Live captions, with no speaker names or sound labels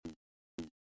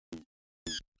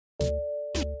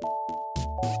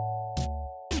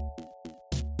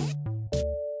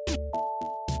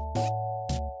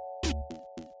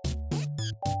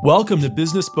Welcome to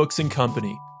Business Books and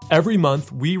Company. Every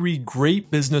month, we read great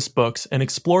business books and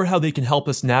explore how they can help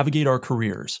us navigate our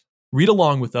careers. Read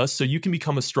along with us so you can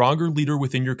become a stronger leader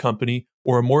within your company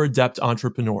or a more adept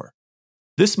entrepreneur.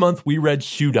 This month, we read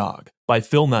Shoe Dog by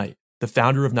Phil Knight, the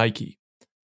founder of Nike.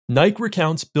 Nike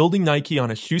recounts building Nike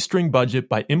on a shoestring budget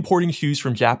by importing shoes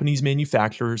from Japanese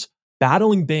manufacturers,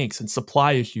 battling banks and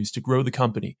supply issues to grow the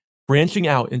company, branching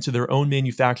out into their own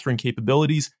manufacturing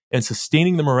capabilities, and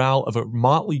sustaining the morale of a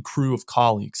motley crew of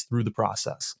colleagues through the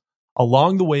process.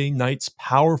 Along the way, Knight's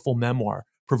powerful memoir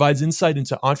provides insight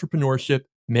into entrepreneurship,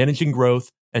 managing growth,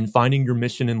 and finding your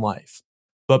mission in life.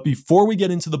 But before we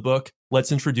get into the book,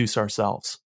 let's introduce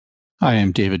ourselves. Hi,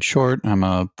 I'm David Short. I'm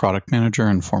a product manager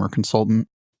and former consultant.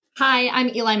 Hi, I'm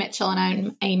Eli Mitchell, and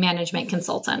I'm a management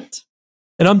consultant.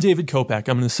 And I'm David Kopak.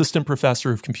 I'm an assistant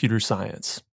professor of computer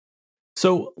science.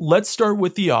 So let's start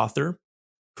with the author.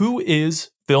 Who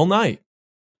is Phil Knight?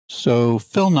 So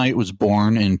Phil Knight was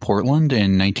born in Portland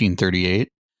in 1938.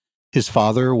 His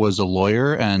father was a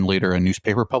lawyer and later a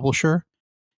newspaper publisher.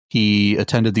 He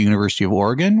attended the University of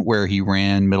Oregon, where he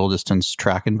ran middle-distance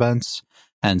track events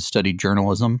and studied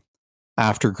journalism.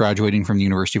 After graduating from the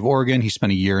University of Oregon, he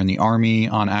spent a year in the Army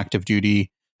on active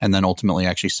duty, and then ultimately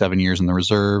actually 7 years in the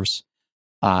reserves.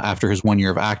 After his 1 year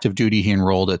of active duty, he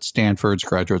enrolled at Stanford's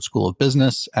Graduate School of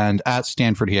Business. And at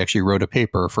Stanford, he actually wrote a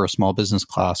paper for a small business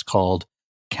class called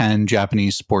Can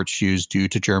Japanese Sports Shoes Do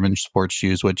to German Sports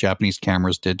Shoes What Japanese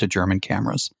Cameras Did to German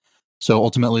Cameras? So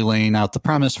ultimately laying out the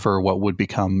premise for what would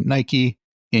become Nike.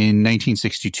 In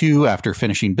 1962, after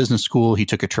finishing business school, he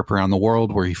took a trip around the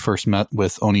world where he first met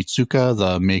with Onitsuka,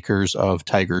 the makers of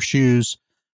Tiger shoes,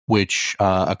 which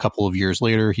a couple of years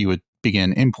later he would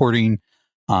begin importing.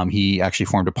 He actually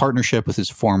formed a partnership with his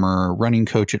former running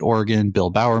coach at Oregon, Bill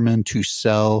Bowerman, to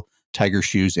sell Tiger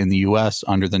shoes in the U.S.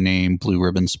 under the name Blue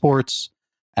Ribbon Sports,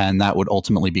 and that would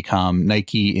ultimately become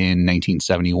Nike in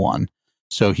 1971.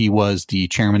 So he was the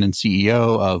chairman and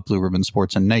CEO of Blue Ribbon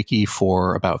Sports and Nike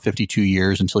for about 52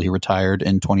 years until he retired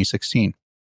in 2016.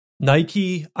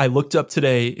 Nike, I looked up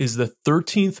today, is the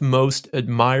 13th most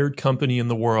admired company in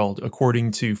the world,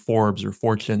 according to Forbes or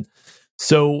Fortune.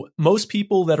 So most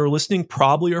people that are listening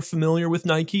probably are familiar with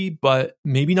Nike, but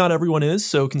maybe not everyone is.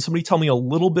 So can somebody tell me a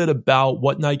little bit about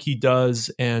what Nike does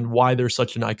and why they're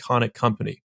such an iconic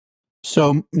company?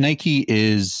 So Nike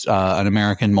is an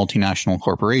American multinational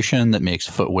corporation that makes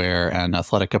footwear and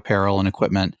athletic apparel and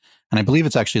equipment. And I believe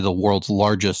it's actually the world's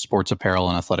largest sports apparel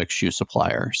and athletic shoe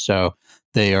supplier. So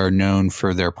they are known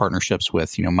for their partnerships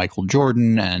with, Michael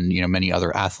Jordan and, many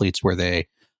other athletes where they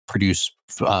produce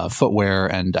footwear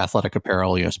and athletic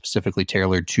apparel, specifically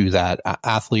tailored to that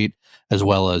athlete, as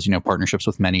well as, partnerships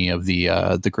with many of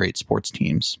the great sports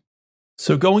teams.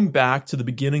 So going back to the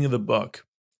beginning of the book,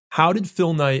 how did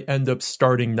Phil Knight end up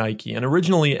starting Nike? And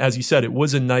originally, as you said, it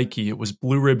wasn't Nike, it was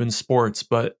Blue Ribbon Sports.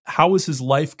 But how was his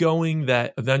life going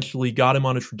that eventually got him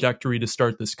on a trajectory to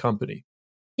start this company?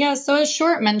 Yeah, so as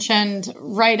Short mentioned,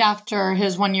 right after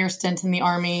his 1 year stint in the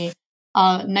Army,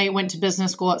 Knight went to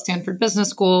business school at Stanford Business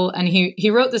School, and he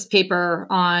wrote this paper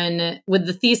with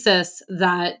the thesis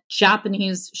that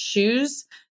Japanese shoes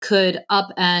could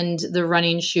upend the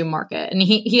running shoe market. And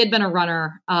he had been a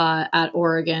runner at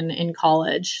Oregon in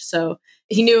college, so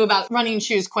he knew about running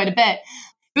shoes quite a bit.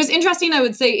 It was interesting, I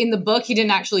would say, in the book, he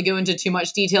didn't actually go into too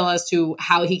much detail as to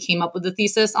how he came up with the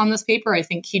thesis on this paper. I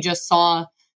think he just saw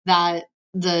that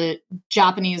the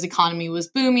Japanese economy was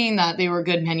booming, that they were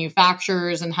good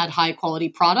manufacturers and had high quality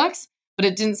products, but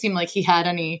it didn't seem like he had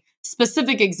any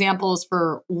specific examples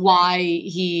for why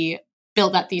he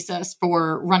built that thesis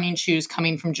for running shoes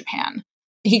coming from Japan.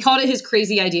 He called it his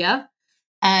crazy idea.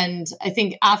 And I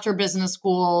think after business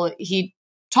school, he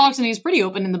talks, and he's pretty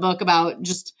open in the book about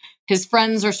just his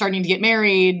friends are starting to get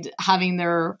married, having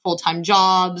their full-time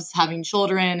jobs, having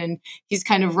children, and he's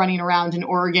kind of running around in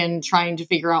Oregon trying to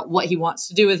figure out what he wants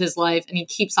to do with his life. And he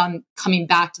keeps on coming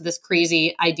back to this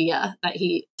crazy idea that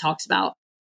he talks about.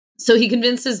 So he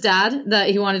convinced his dad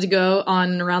that he wanted to go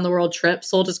on an around the world trip,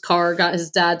 sold his car, got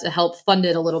his dad to help fund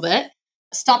it a little bit,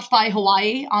 stopped by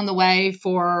Hawaii on the way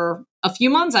for a few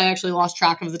months. I actually lost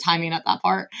track of the timing at that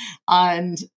part,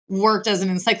 and worked as an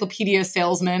encyclopedia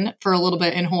salesman for a little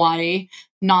bit in Hawaii,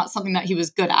 not something that he was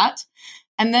good at.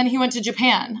 And then he went to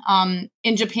Japan.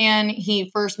 In Japan, he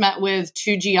first met with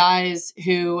two GIs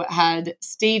who had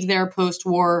stayed there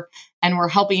post-war and were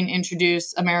helping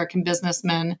introduce American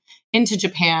businessmen into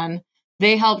Japan.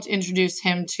 They helped introduce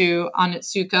him to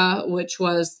Onitsuka, which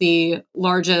was the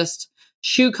largest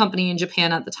shoe company in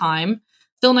Japan at the time.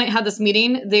 Phil Knight had this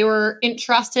meeting. They were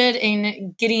interested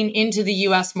in getting into the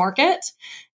US market.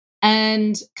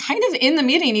 And kind of in the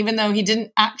meeting, even though he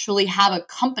didn't actually have a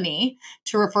company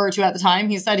to refer to at the time,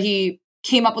 he said he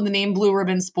came up with the name Blue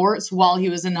Ribbon Sports while he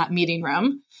was in that meeting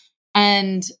room.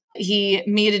 And he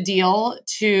made a deal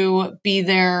to be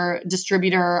their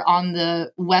distributor on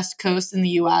the West Coast in the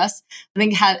US. I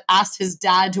think had asked his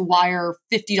dad to wire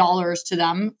 $50 to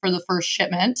them for the first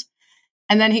shipment.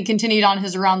 And then he continued on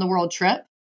his around the world trip.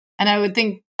 And I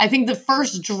think the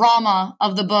first drama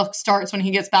of the book starts when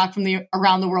he gets back from the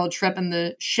around the world trip and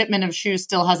the shipment of shoes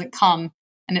still hasn't come.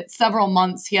 And it's several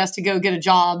months. He has to go get a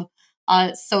job.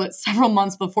 So it's several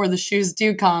months before the shoes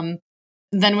do come.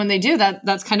 Then when they do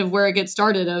that's kind of where it gets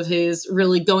started, of his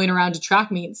really going around to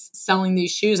track meets, selling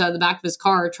these shoes out of the back of his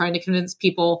car, trying to convince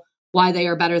people why they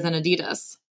are better than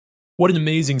Adidas. What an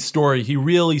amazing story. He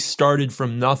really started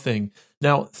from nothing.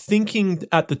 Now, thinking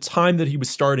at the time that he was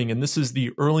starting, and this is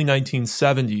the early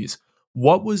 1970s,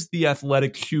 what was the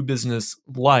athletic shoe business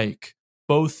like,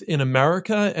 both in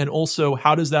America, and also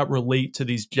how does that relate to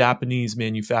these Japanese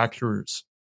manufacturers?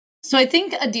 So I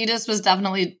think Adidas was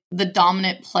definitely the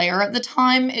dominant player at the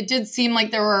time. It did seem like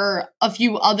there were a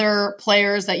few other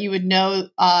players that you would know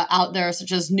out there,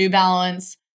 such as New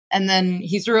Balance. And then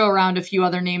he threw around a few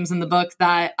other names in the book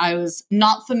that I was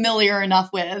not familiar enough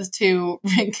with to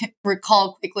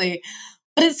recall quickly.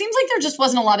 But it seems like there just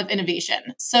wasn't a lot of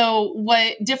innovation. So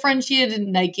what differentiated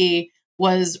Nike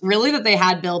was really that they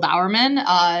had Bill Bowerman,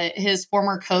 his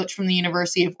former coach from the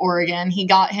University of Oregon. He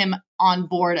got him on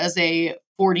board as a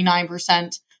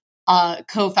 49%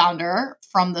 co-founder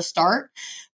from the start.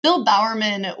 Bill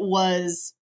Bowerman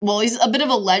he's a bit of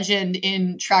a legend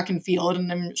in track and field,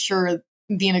 and I'm sure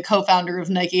being a co-founder of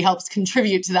Nike helps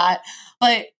contribute to that.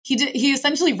 But he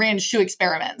essentially ran shoe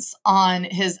experiments on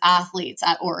his athletes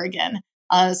at Oregon.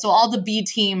 So all the B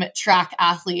team track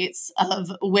athletes, of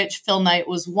which Phil Knight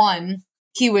was one,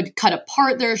 he would cut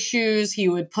apart their shoes. He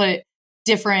would put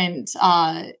different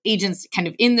agents kind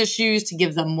of in the shoes to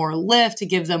give them more lift, to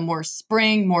give them more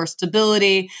spring, more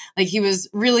stability. Like he was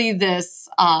really this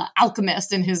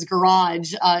alchemist in his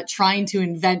garage trying to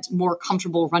invent more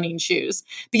comfortable running shoes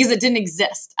because it didn't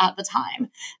exist at the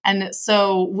time. And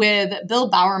so with Bill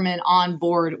Bowerman on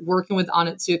board working with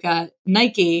Onitsuka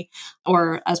Nike,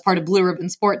 or as part of Blue Ribbon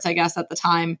Sports, I guess at the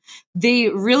time, they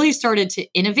really started to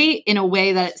innovate in a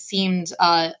way that it seemed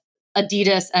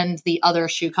Adidas and the other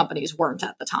shoe companies weren't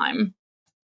at the time.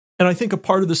 And I think a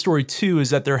part of the story, too,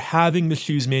 is that they're having the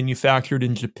shoes manufactured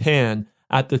in Japan.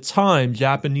 At the time,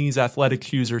 Japanese athletic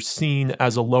shoes are seen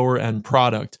as a lower-end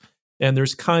product. And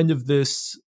there's kind of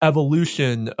this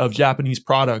evolution of Japanese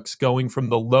products going from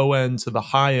the low end to the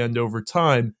high end over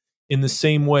time, in the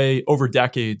same way, over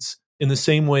decades, in the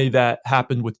same way that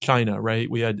happened with China,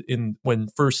 right? We had when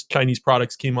first Chinese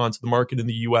products came onto the market in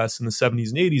the US in the 70s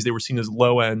and 80s, they were seen as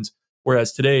low end.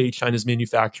 Whereas today, China's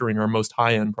manufacturing our most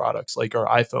high-end products, like our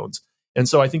iPhones. And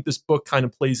so I think this book kind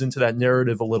of plays into that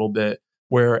narrative a little bit,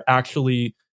 where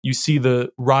actually you see the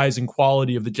rise in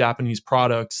quality of the Japanese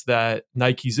products that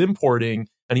Nike's importing,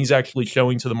 and he's actually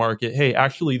showing to the market, hey,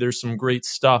 actually, there's some great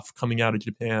stuff coming out of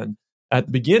Japan. At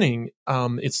the beginning,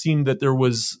 it seemed that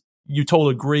you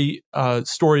told a great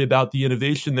story about the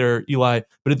innovation there, Eli,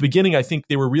 but at the beginning, I think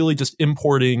they were really just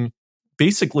importing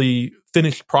basically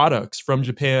finished products from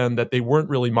Japan that they weren't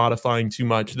really modifying too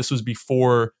much. This was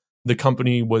before the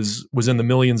company was in the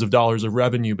millions of dollars of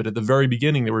revenue. But at the very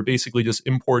beginning, they were basically just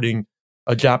importing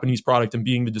a Japanese product and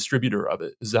being the distributor of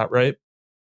it. Is that right?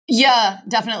 Yeah,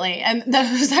 definitely. And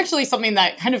that was actually something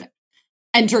that kind of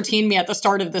entertained me at the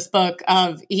start of this book.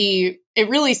 It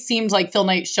really seemed like Phil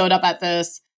Knight showed up at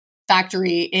this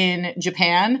factory in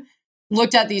Japan,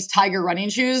 looked at these Tiger running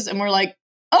shoes, and we're like,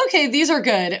 okay, these are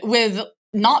good, with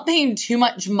not paying too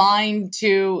much mind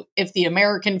to if the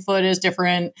American foot is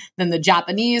different than the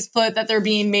Japanese foot that they're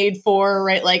being made for,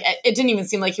 right? Like it didn't even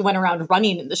seem like he went around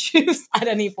running in the shoes at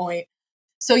any point.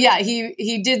 So yeah,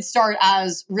 he did start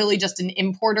as really just an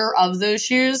importer of those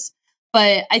shoes.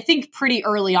 But I think pretty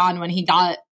early on when he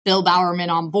got Bill Bowerman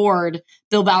on board,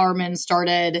 Bill Bowerman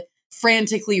started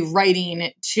frantically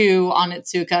writing to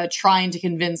Onitsuka, trying to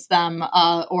convince them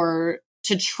or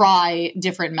to try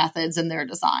different methods in their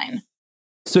design.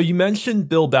 So you mentioned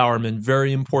Bill Bowerman,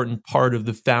 very important part of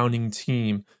the founding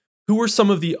team. Who were some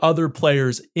of the other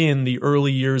players in the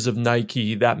early years of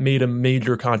Nike that made a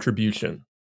major contribution?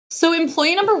 So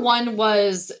employee number one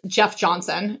was Jeff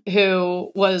Johnson,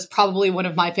 who was probably one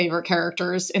of my favorite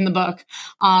characters in the book.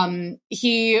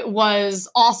 He was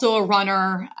also a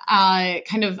runner, I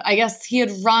guess he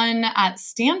had run at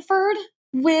Stanford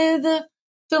with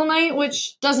Phil Knight,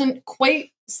 which doesn't quite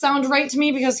sound right to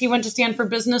me because he went to Stanford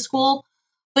Business School.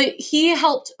 But he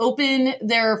helped open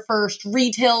their first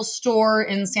retail store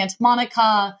in Santa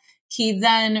Monica. He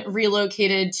then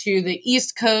relocated to the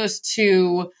East Coast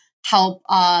to help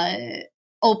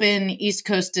open East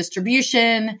Coast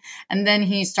distribution. And then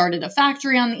he started a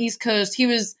factory on the East Coast. He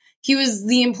was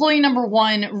the employee number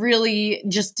one, really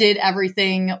just did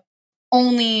everything,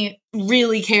 only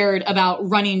really cared about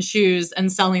running shoes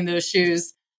and selling those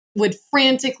shoes, would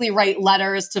frantically write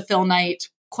letters to Phil Knight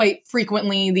quite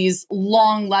frequently, these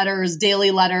long letters,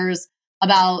 daily letters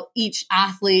about each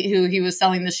athlete who he was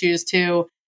selling the shoes to.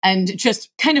 And just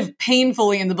kind of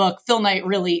painfully in the book, Phil Knight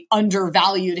really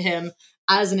undervalued him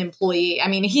as an employee. I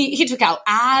mean, he took out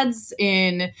ads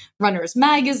in Runner's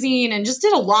Magazine and just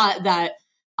did a lot that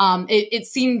it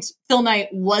seemed Phil Knight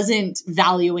wasn't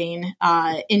valuing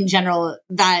in general,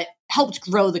 that helped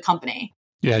grow the company.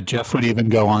 Yeah, Jeff would even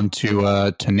go on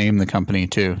to name the company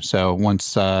too. So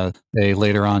once they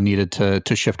later on needed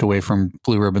to shift away from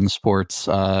Blue Ribbon Sports,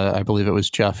 I believe it was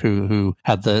Jeff who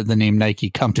had the name Nike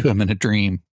come to him in a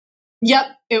dream. Yep,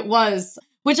 it was.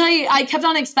 Which I kept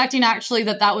on expecting actually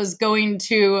that was going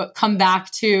to come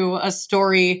back to a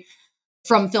story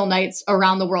from Phil Knight's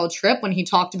Around the World trip when he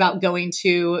talked about going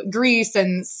to Greece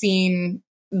and seeing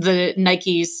the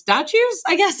Nike statues,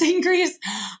 I guess, in Greece.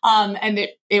 And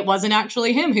it wasn't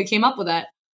actually him who came up with it.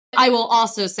 I will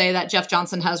also say that Jeff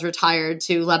Johnson has retired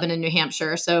to Lebanon, New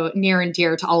Hampshire, so near and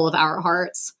dear to all of our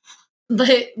hearts.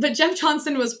 But Jeff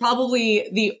Johnson was probably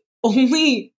the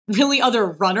only really other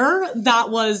runner that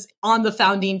was on the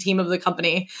founding team of the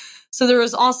company. So there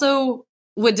was also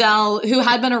Waddell, who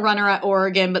had been a runner at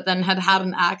Oregon, but then had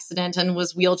an accident and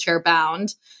was wheelchair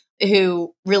bound,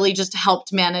 who really just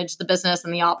helped manage the business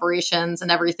and the operations and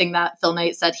everything that Phil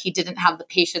Knight said he didn't have the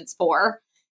patience for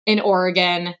in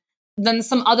Oregon. Then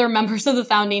some other members of the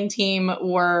founding team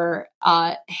were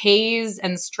Hayes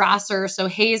and Strasser. So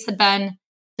Hayes had been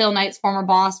Phil Knight's former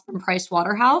boss from Price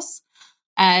Waterhouse,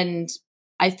 and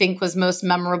I think was most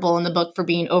memorable in the book for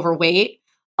being overweight,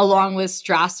 along with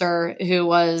Strasser, who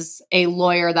was a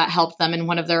lawyer that helped them in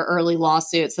one of their early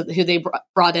lawsuits, who they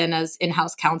brought in as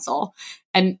in-house counsel.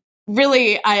 And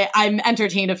really, I'm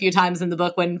entertained a few times in the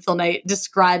book when Phil Knight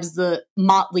describes the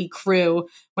motley crew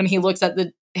when he looks at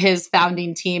his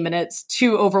founding team, and it's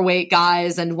two overweight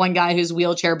guys and one guy who's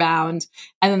wheelchair bound.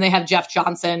 And then they have Jeff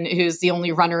Johnson, who's the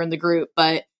only runner in the group,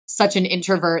 but such an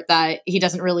introvert that he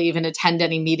doesn't really even attend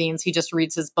any meetings. He just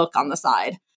reads his book on the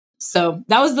side. So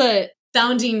that was the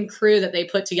founding crew that they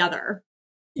put together.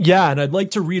 Yeah, and I'd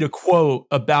like to read a quote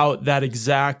about that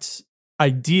exact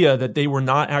idea that they were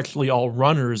not actually all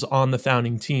runners on the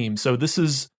founding team. So this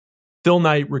is Phil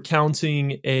Knight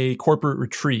recounting a corporate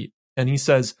retreat. And he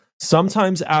says,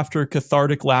 "Sometimes after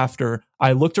cathartic laughter,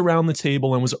 I looked around the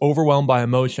table and was overwhelmed by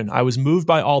emotion. I was moved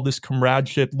by all this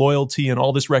comradeship, loyalty, and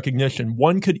all this recognition.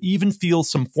 One could even feel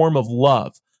some form of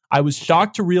love. I was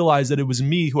shocked to realize that it was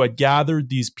me who had gathered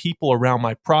these people around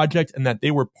my project and that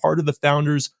they were part of the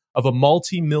founders of a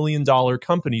multi-million-dollar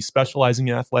company specializing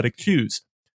in athletic shoes.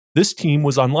 This team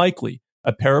was unlikely: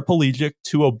 a paraplegic,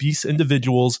 two obese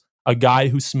individuals, a guy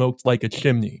who smoked like a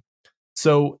chimney."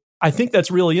 So I think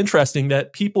that's really interesting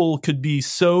that people could be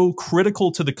so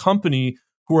critical to the company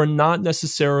who are not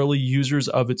necessarily users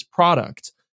of its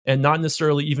product, and not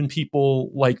necessarily even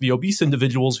people like the obese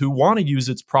individuals who want to use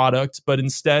its product, but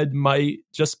instead might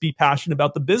just be passionate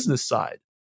about the business side.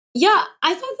 Yeah,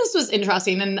 I thought this was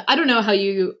interesting. And I don't know how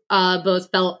you both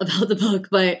felt about the book,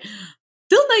 but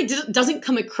Phil Knight doesn't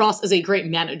come across as a great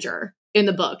manager in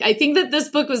the book. I think that this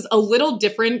book was a little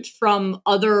different from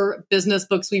other business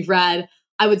books we've read.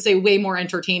 I would say way more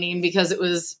entertaining because it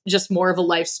was just more of a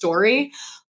life story.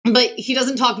 But he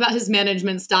doesn't talk about his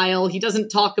management style. He doesn't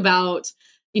talk about,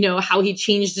 how he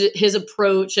changed his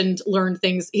approach and learned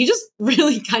things. He just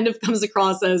really kind of comes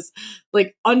across as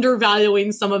like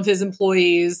undervaluing some of his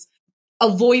employees,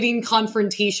 avoiding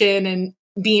confrontation, and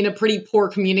being a pretty poor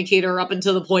communicator up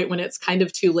until the point when it's kind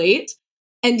of too late.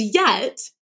 And yet,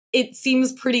 it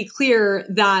seems pretty clear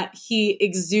that he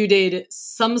exuded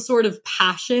some sort of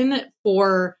passion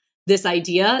for this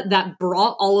idea that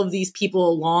brought all of these people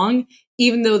along,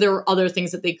 even though there were other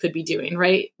things that they could be doing,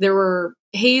 right? There were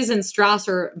Hayes and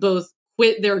Strasser both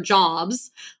quit their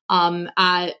jobs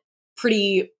at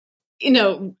pretty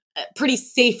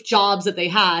safe jobs that they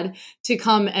had to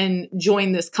come and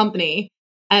join this company.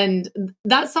 And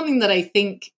that's something that I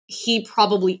think he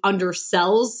probably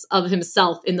undersells of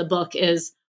himself in the book,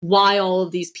 is why all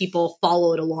of these people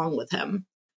followed along with him.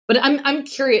 But I'm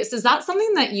curious, is that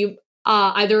something that you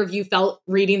either of you felt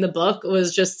reading the book,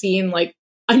 was just seeing like,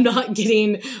 I'm not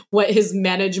getting what his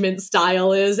management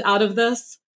style is out of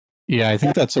this? Yeah, I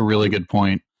think that's a really good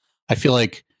point. I feel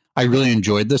like I really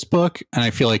enjoyed this book, and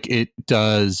I feel like it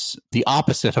does the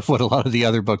opposite of what a lot of the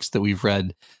other books that we've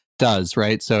read does,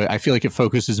 right? So I feel like it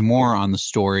focuses more on the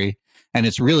story, and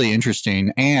it's really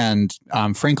interesting. And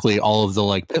frankly, all of the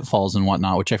like pitfalls and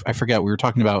whatnot, which I forget, we were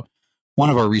talking about one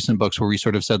of our recent books where we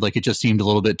sort of said like it just seemed a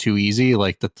little bit too easy,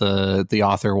 like that the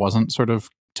author wasn't sort of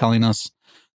telling us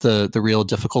the real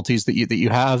difficulties that you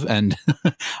have. And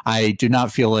I do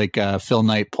not feel like Phil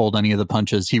Knight pulled any of the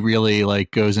punches. He really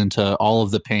like goes into all of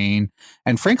the pain.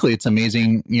 And frankly, it's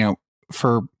amazing,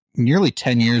 for nearly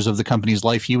 10 years of the company's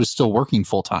life, he was still working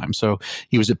full time. So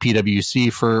he was at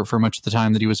PwC for much of the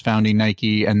time that he was founding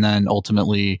Nike, and then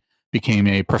ultimately became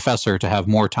a professor to have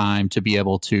more time to be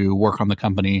able to work on the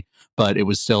company. But it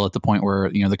was still at the point where,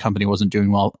 the company wasn't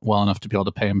doing well enough to be able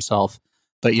to pay himself.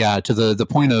 But yeah, to the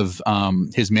point of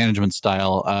his management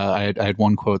style, I had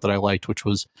one quote that I liked, which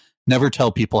was, "Never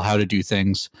tell people how to do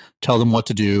things. Tell them what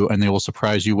to do, and they will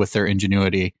surprise you with their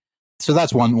ingenuity." So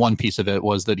that's one piece of it,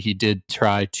 was that he did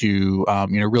try to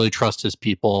really trust his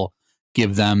people,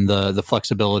 give them the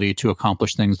flexibility to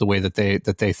accomplish things the way that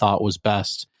they thought was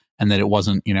best, and that it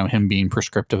wasn't him being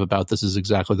prescriptive about this is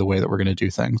exactly the way that we're going to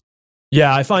do things.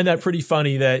 Yeah, I find that pretty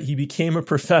funny that he became a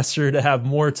professor to have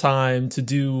more time to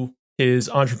do his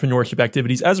entrepreneurship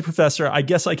activities. As a professor, I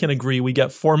guess I can agree. We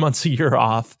get 4 months a year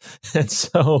off. And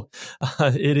so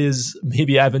it is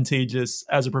maybe advantageous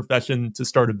as a profession to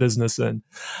start a business in.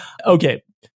 Okay.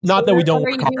 Not that we don't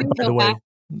work hard, by the way.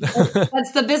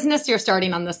 What's the business you're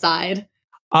starting on the side?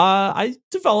 I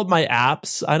develop my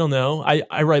apps. I don't know.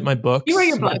 I write my books. You write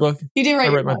your book. You do write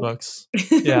I write my books.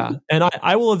 Yeah. And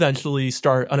I will eventually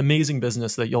start an amazing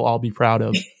business that you'll all be proud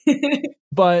of.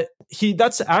 But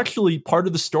that's actually part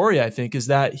of the story, I think, is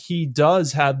that he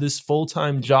does have this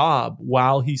full-time job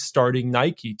while he's starting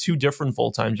Nike, 2 different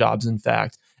full-time jobs, in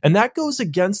fact. And that goes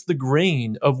against the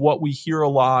grain of what we hear a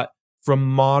lot from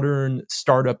modern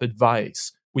startup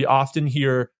advice. We often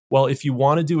hear, well, if you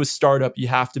want to do a startup, you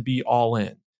have to be all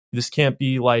in. This can't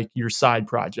be like your side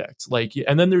project.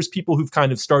 And then there's people who've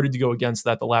kind of started to go against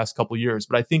that the last couple of years.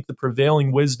 But I think the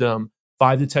prevailing wisdom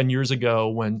 5 to 10 years ago,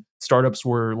 when startups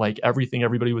were like everything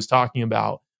everybody was talking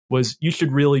about, was you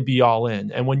should really be all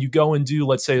in. And when you go and do,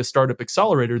 let's say, a startup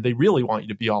accelerator, they really want you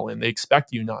to be all in. They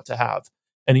expect you not to have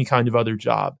any kind of other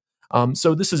job.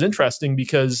 So this is interesting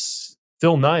because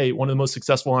Phil Knight, one of the most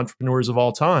successful entrepreneurs of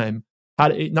all time,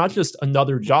 had not just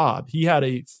another job, he had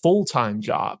a full-time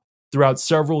job throughout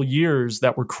several years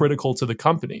that were critical to the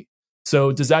company.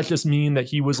 So does that just mean that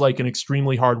he was like an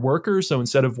extremely hard worker? So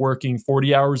instead of working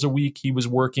 40 hours a week, he was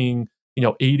working,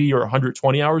 80 or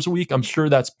 120 hours a week? I'm sure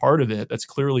that's part of it. That's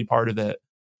clearly part of it.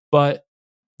 But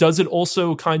does it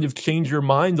also kind of change your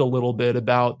mind a little bit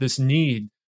about this need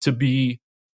to be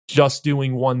just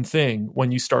doing one thing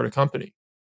when you start a company?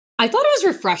 I thought it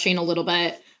was refreshing a little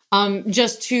bit,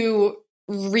 just to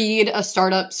read a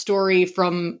startup story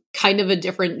from kind of a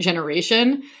different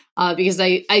generation. Because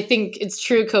I think it's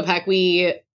true, Kopec,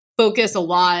 we focus a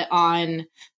lot on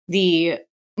the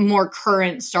more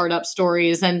current startup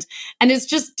stories, and it's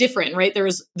just different, right?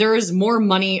 There is more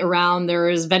money around, there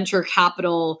is venture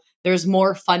capital, there's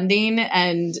more funding,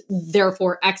 and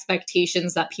therefore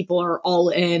expectations that people are all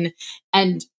in,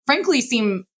 and frankly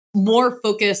seem more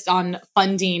focused on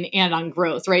funding and on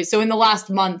growth, right? So in the last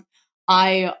month,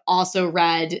 I also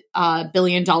read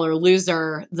Billion Dollar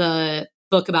Loser, the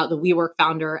book about the WeWork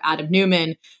founder, Adam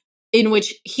Neumann, in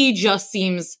which he just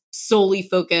seems solely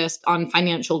focused on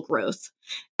financial growth.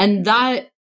 And that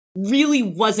really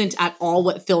wasn't at all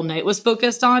what Phil Knight was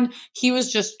focused on. He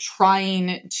was just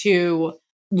trying to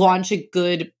launch a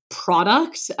good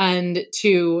product and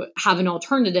to have an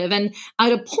alternative. And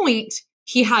at a point,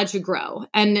 he had to grow.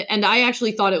 And I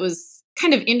actually thought it was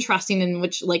kind of interesting in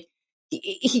which, like,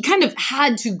 he kind of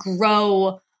had to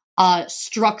grow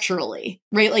structurally,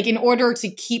 right? Like, in order to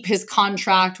keep his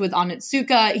contract with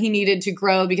Onitsuka, he needed to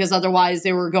grow because otherwise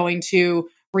they were going to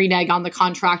renege on the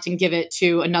contract and give it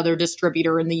to another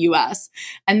distributor in the US.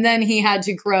 And then he had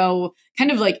to grow kind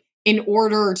of like in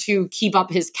order to keep up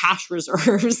his cash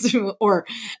reserves or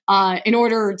in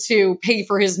order to pay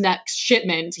for his next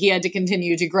shipment, he had to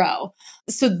continue to grow.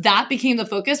 So that became the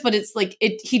focus, but it's like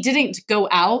he didn't go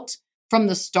out from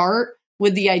the start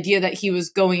with the idea that he was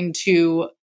going to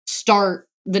start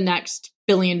the next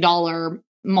billion-dollar,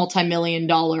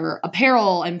 multi-million-dollar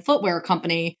apparel and footwear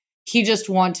company. He just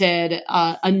wanted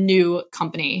a new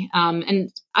company.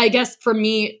 And I guess for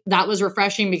me, that was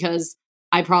refreshing because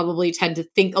I probably tend to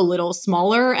think a little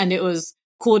smaller. And it was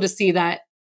cool to see that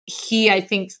he, I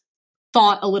think,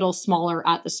 thought a little smaller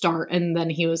at the start. And then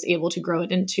he was able to grow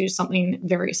it into something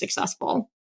very successful.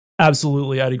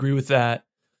 Absolutely. I'd agree with that.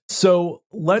 So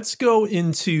let's go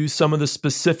into some of the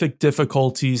specific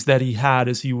difficulties that he had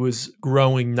as he was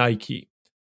growing Nike.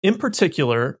 In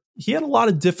particular, he had a lot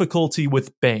of difficulty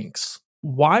with banks.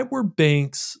 Why were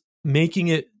banks making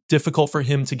it difficult for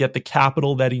him to get the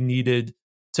capital that he needed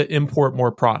to import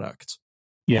more product?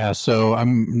 Yeah, so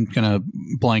I'm going to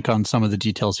blank on some of the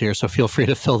details here, so feel free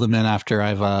to fill them in after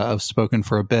I've spoken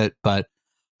for a bit. But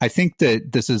I think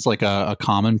that this is like a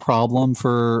common problem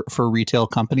for retail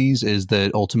companies, is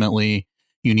that ultimately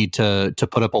you need to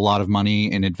put up a lot of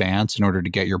money in advance in order to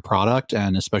get your product.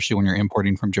 And especially when you're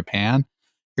importing from Japan,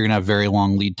 you're going to have very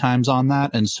long lead times on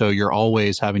that. And so you're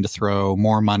always having to throw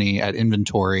more money at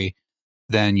inventory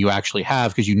than you actually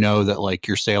have, because you know that like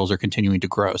your sales are continuing to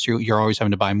grow. So you're always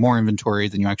having to buy more inventory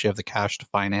than you actually have the cash to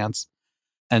finance.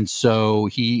 And so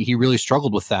he really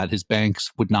struggled with that. His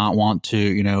banks would not want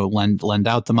to, lend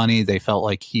out the money. They felt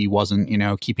like he wasn't,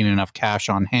 keeping enough cash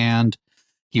on hand.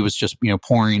 He was just,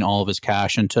 pouring all of his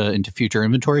cash into future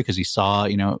inventory, because he saw,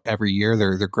 every year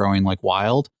they're growing like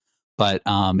wild. But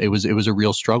it was a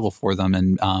real struggle for them,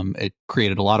 and it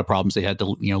created a lot of problems. They had to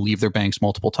leave their banks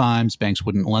multiple times. Banks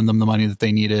wouldn't lend them the money that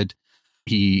they needed.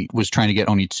 He was trying to get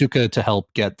Onitsuka to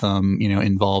help get them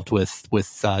involved with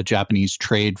Japanese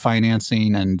trade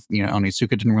financing, and Onitsuka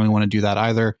didn't really want to do that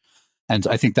either. And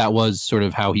I think that was sort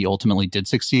of how he ultimately did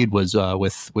succeed, was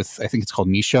with I think it's called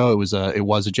Nisho. It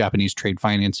was a Japanese trade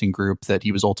financing group that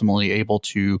he was ultimately able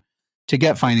to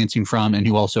get financing from, and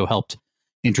who also helped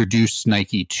introduce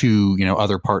Nike to,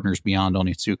 other partners beyond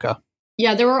Onitsuka.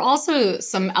 Yeah, there were also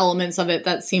some elements of it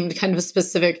that seemed kind of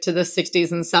specific to the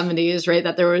 60s and 70s, right?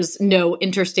 That there was no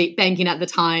interstate banking at the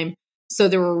time. So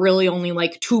there were really only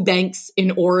like 2 banks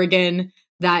in Oregon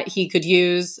that he could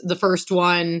use. The first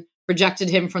one rejected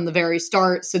him from the very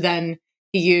start. So then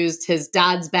he used his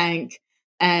dad's bank,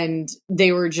 and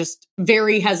they were just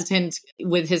very hesitant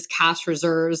with his cash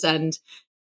reserves and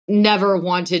never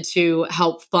wanted to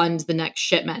help fund the next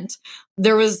shipment.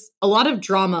 There was a lot of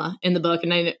drama in the book.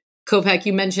 And Kopek,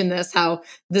 you mentioned this, how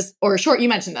this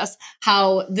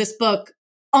book,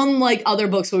 unlike other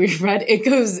books we've read, it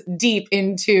goes deep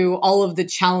into all of the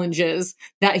challenges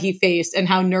that he faced and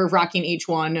how nerve-wracking each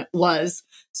one was.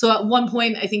 So at one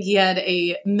point, I think he had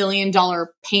 $1 million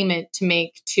payment to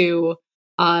make to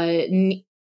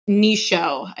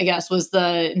Nisho, I guess was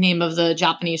the name of the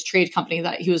Japanese trade company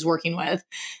that he was working with.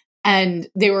 And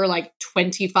they were like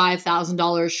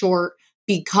 $25,000 short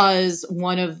because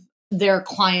one of their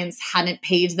clients hadn't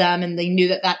paid them, and they knew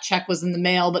that check was in the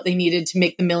mail, but they needed to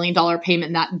make the $1 million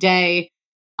payment that day.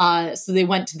 So they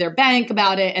went to their bank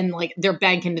about it, and like their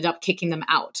bank ended up kicking them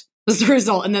out as the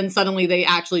result. And then suddenly they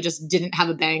actually just didn't have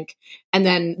a bank. And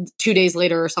then 2 days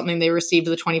later or something, they received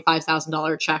the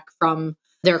 $25,000 check from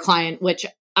their client, which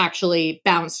actually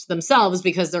bounced themselves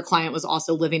because their client was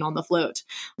also living on the float.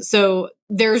 So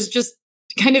there's just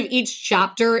kind of each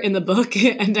chapter in the book,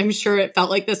 and I'm sure it felt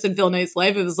like this in Phil Knight's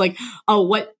life. It was like, oh,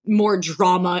 what more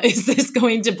drama is this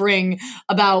going to bring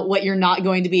about what you're not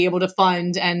going to be able to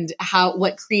fund, and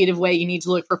what creative way you need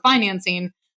to look for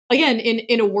financing. Again,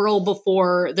 in a world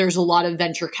before there's a lot of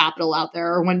venture capital out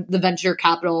there, or when the venture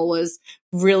capital was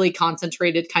really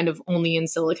concentrated kind of only in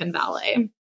Silicon Valley.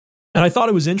 And I thought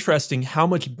it was interesting how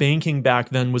much banking back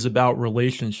then was about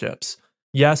relationships.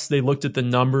 Yes, they looked at the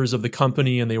numbers of the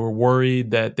company and they were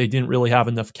worried that they didn't really have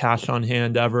enough cash on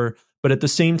hand ever. But at the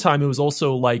same time, it was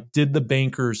also like, did the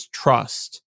bankers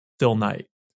trust Phil Knight?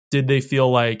 Did they feel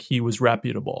like he was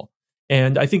reputable?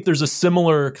 And I think there's a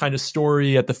similar kind of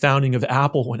story at the founding of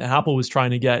Apple, when Apple was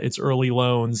trying to get its early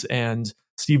loans and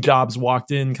Steve Jobs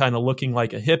walked in kind of looking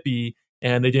like a hippie,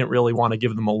 and they didn't really want to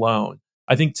give them a loan.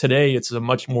 I think today it's a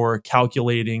much more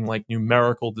calculating, like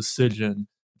numerical decision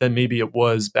than maybe it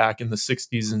was back in the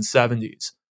 60s and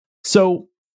 70s. So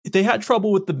they had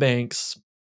trouble with the banks.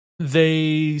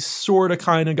 They sort of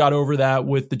kind of got over that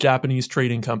with the Japanese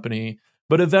trading company.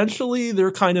 But eventually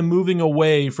they're kind of moving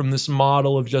away from this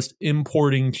model of just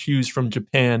importing shoes from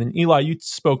Japan. And Eli, you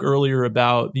spoke earlier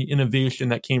about the innovation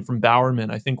that came from Bowerman.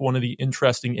 I think one of the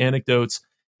interesting anecdotes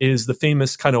is the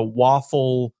famous kind of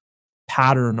waffle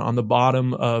pattern on the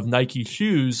bottom of Nike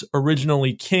shoes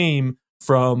originally came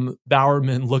from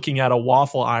Bowerman looking at a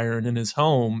waffle iron in his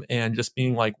home and just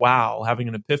being like, wow, having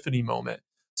an epiphany moment.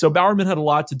 So Bowerman had a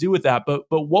lot to do with that. But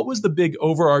what was the big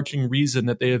overarching reason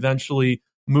that they eventually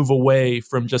move away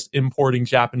from just importing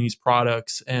Japanese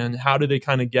products, and how do they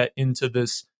kind of get into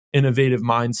this innovative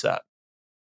mindset?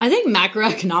 I think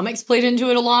macroeconomics played into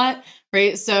it a lot,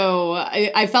 right? So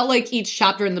I felt like each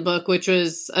chapter in the book, which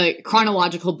was a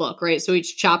chronological book, right? So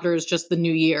each chapter is just the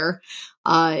new year.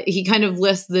 He kind of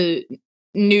lists the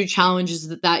new challenges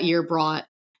that year brought.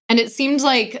 And it seemed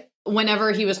like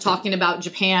whenever he was talking about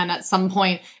Japan, at some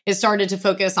point, it started to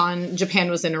focus on Japan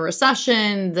was in a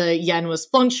recession, the yen was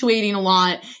fluctuating a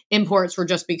lot, imports were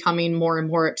just becoming more and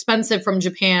more expensive from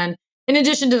Japan. In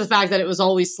addition to the fact that it was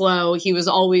always slow, he was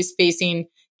always facing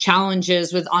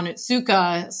challenges with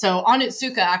Onitsuka. So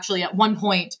Onitsuka actually at one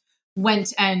point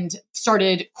went and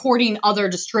started courting other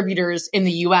distributors in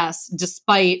the US,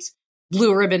 despite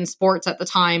Blue Ribbon Sports at the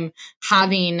time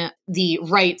having the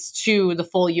rights to the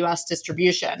full US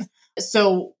distribution.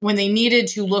 So when they needed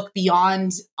to look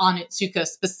beyond Onitsuka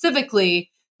specifically,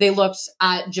 they looked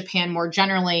at Japan more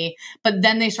generally, but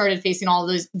then they started facing all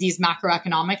these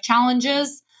macroeconomic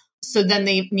challenges. So then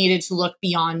they needed to look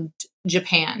beyond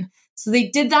Japan. So they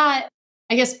did that.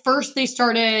 I guess first they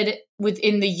started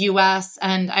within the US,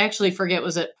 and I actually forget,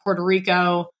 was it Puerto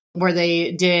Rico, where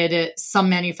they did some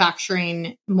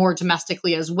manufacturing more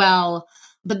domestically as well.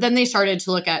 But then they started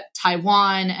to look at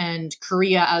Taiwan and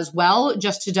Korea as well,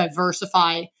 just to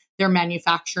diversify their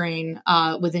manufacturing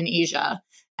within Asia.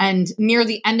 And near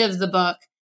the end of the book,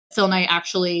 Phil Knight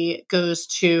actually goes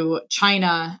to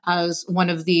China as one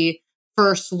of the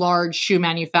first large shoe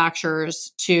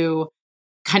manufacturers to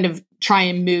kind of try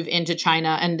and move into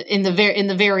China. And in the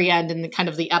very end, in the kind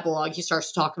of the epilogue, he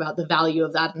starts to talk about the value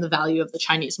of that and the value of the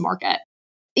Chinese market.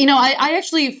 I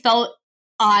actually felt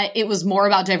it was more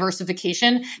about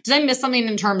diversification. Did I miss something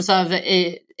in terms of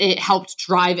it helped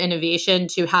drive innovation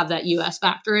to have that US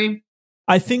factory?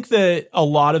 I think that a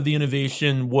lot of the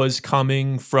innovation was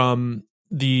coming from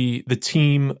the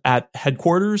team at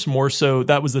headquarters, more so.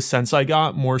 That was the sense I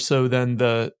got, more so than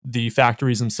the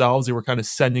factories themselves. They were kind of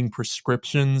sending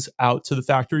prescriptions out to the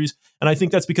factories. And I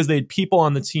think that's because they had people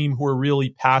on the team who were really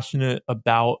passionate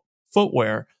about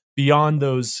footwear, beyond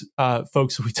those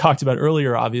folks we talked about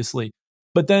earlier, obviously.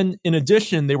 But then in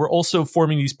addition, they were also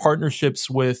forming these partnerships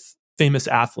with famous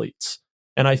athletes.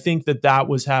 And I think that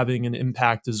was having an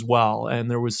impact as well.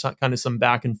 And there was kind of some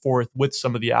back and forth with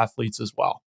some of the athletes as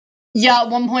well. Yeah, at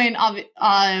one point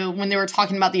when they were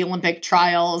talking about the Olympic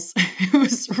trials, it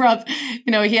was rough.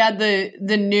 He had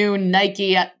the new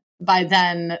Nike by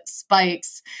then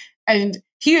spikes, and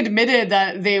he admitted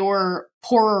that they were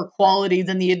poorer quality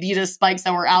than the Adidas spikes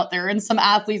that were out there. And some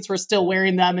athletes were still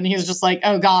wearing them. And he was just like,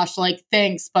 oh gosh,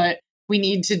 thanks, but we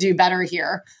need to do better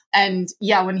here. And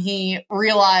yeah, when he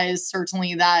realized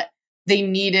certainly that they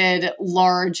needed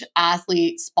large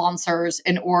athlete sponsors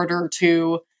in order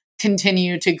to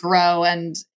continue to grow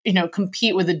and,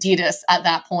 compete with Adidas at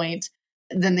that point,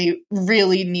 then they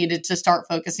really needed to start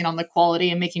focusing on the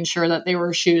quality and making sure that they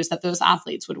were shoes that those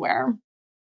athletes would wear.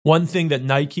 One thing that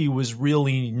Nike was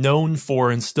really known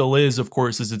for, and still is, of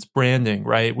course, is its branding,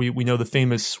 right? We know the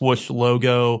famous swoosh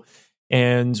logo,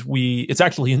 and it's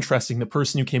actually interesting. The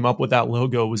person who came up with that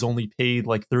logo was only paid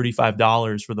like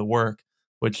 $35 for the work,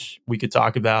 which we could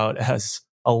talk about as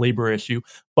a labor issue.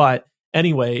 But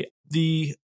anyway,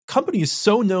 the company is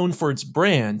so known for its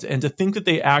brand, and to think that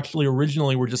they actually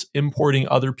originally were just importing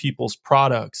other people's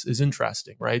products is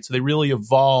interesting, right? So they really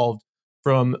evolved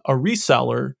from a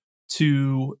reseller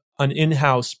to an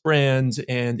in-house brand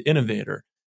and innovator.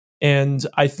 And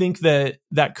I think that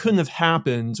couldn't have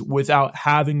happened without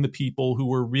having the people who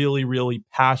were really, really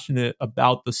passionate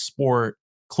about the sport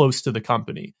close to the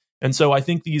company. And so I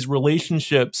think these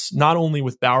relationships, not only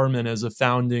with Bowerman as a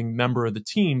founding member of the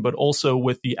team, but also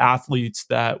with the athletes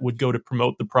that would go to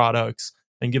promote the products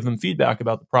and give them feedback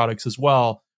about the products as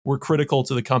well, were critical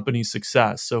to the company's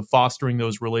success. So fostering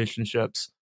those relationships,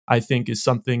 I think, is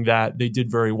something that they did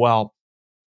very well.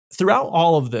 Throughout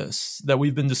all of this that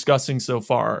we've been discussing so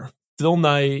far, Phil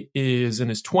Knight is in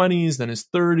his 20s, then his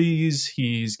 30s.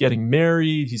 He's getting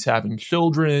married, he's having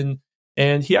children,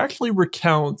 and he actually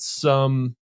recounts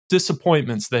some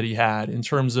disappointments that he had in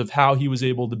terms of how he was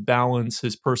able to balance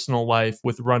his personal life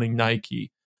with running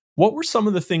Nike. What were some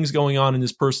of the things going on in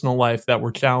his personal life that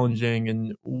were challenging,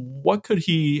 and what could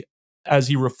he, as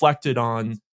he reflected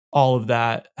on all of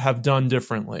that, have done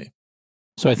differently?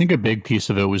 So I think a big piece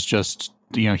of it was just,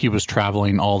 he was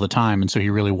traveling all the time. And so he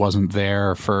really wasn't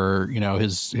there for,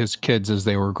 his kids as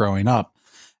they were growing up.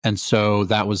 And so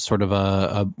that was sort of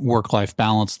a work-life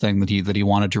balance thing that he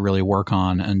wanted to really work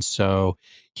on. And so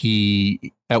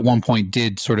he, at one point,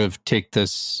 did sort of take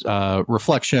this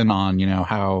reflection on,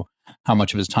 how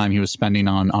much of his time he was spending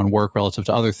on work relative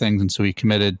to other things. And so he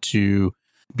committed to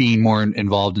being more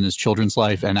involved in his children's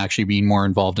life and actually being more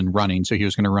involved in running. So he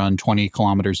was going to run 20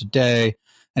 kilometers a day,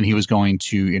 and he was going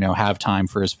to, have time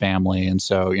for his family. And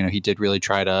so, he did really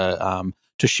try to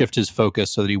shift his focus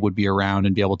so that he would be around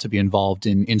and be able to be involved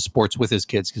in sports with his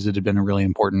kids, because it had been a really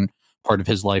important part of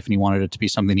his life, and he wanted it to be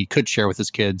something he could share with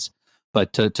his kids.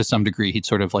 but to some degree, he'd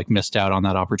sort of like missed out on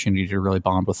that opportunity to really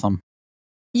bond with them.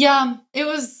 Yeah, it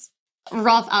was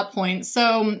rough at points.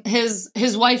 So his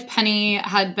wife Penny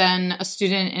had been a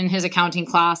student in his accounting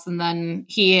class, and then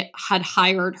he had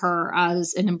hired her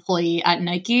as an employee at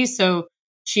Nike. So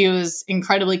she was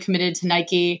incredibly committed to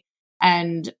Nike.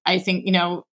 And I think,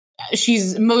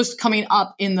 she's most coming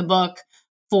up in the book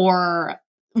for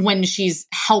when she's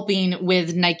helping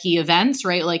with Nike events,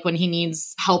 right? Like when he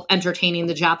needs help entertaining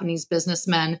the Japanese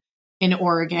businessmen in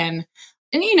Oregon.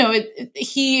 And,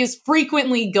 he is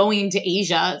frequently going to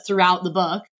Asia throughout the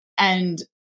book. And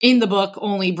in the book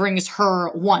only brings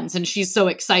her once. And she's so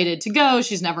excited to go.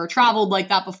 She's never traveled like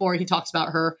that before. He talks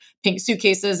about her pink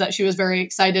suitcases that she was very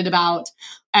excited about.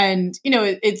 And,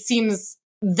 it seems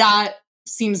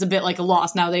a bit like a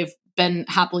loss. Now they've been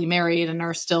happily married and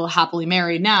are still happily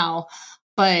married now.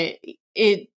 But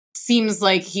it seems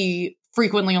like he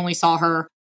frequently only saw her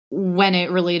when it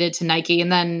related to Nike.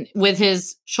 And then with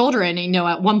his children,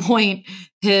 at one point,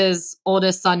 his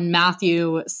oldest son,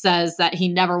 Matthew, says that he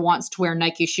never wants to wear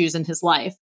Nike shoes in his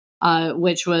life,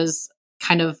 which was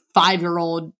kind of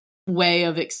 5-year-old way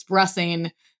of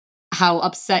expressing how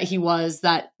upset he was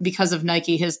that because of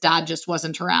Nike, his dad just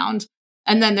wasn't around.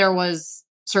 And then there was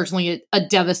certainly a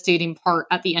devastating part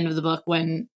at the end of the book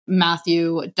when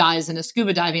Matthew dies in a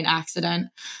scuba diving accident.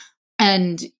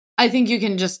 And I think you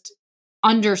can just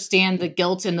understand the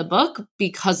guilt in the book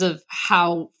because of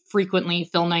how frequently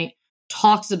Phil Knight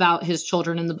talks about his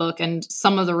children in the book and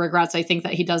some of the regrets I think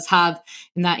that he does have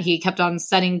in that he kept on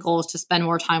setting goals to spend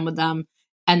more time with them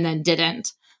and then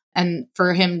didn't. And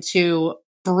for him to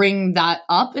bring that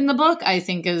up in the book, I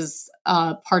think is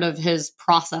part of his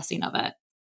processing of it.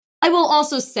 I will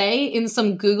also say in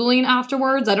some Googling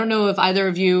afterwards, I don't know if either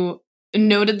of you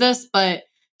noted this, but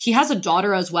he has a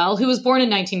daughter as well who was born in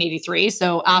 1983.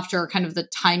 So after kind of the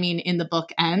timing in the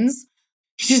book ends,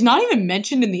 she's not even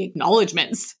mentioned in the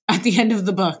acknowledgments at the end of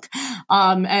the book.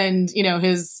 And,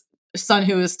 his son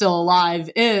who is still alive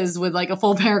is with like a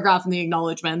full paragraph in the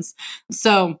acknowledgments.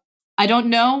 So I don't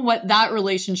know what that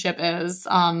relationship is,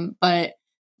 but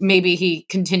maybe he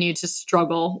continued to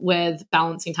struggle with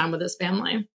balancing time with his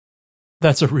family.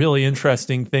 That's a really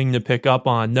interesting thing to pick up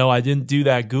on. No, I didn't do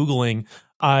that Googling.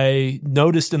 I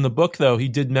noticed in the book, though, he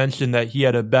did mention that he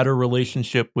had a better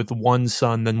relationship with one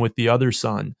son than with the other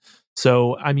son.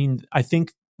 So, I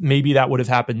think maybe that would have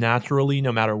happened naturally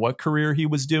no matter what career he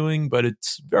was doing, but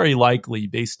it's very likely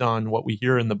based on what we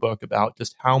hear in the book about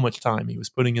just how much time he was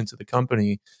putting into the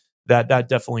company that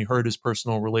definitely hurt his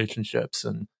personal relationships.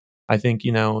 And I think,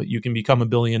 you can become a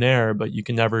billionaire, but you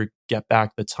can never get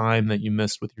back the time that you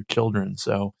missed with your children.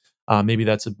 So maybe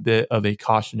that's a bit of a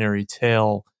cautionary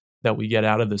tale that we get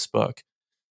out of this book.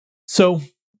 So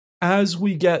as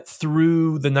we get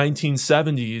through the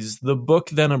 1970s, the book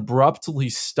then abruptly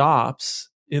stops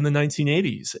in the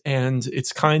 1980s. And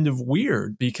it's kind of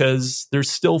weird because there's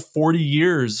still 40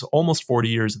 years, almost 40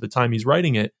 years at the time he's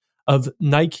writing it, of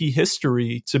Nike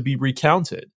history to be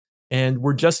recounted. And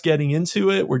we're just getting into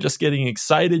it. We're just getting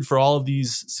excited for all of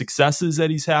these successes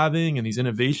that he's having and these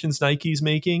innovations Nike's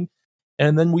making.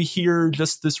 And then we hear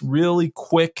just this really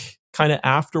quick kind of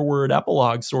afterward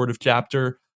epilogue sort of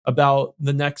chapter about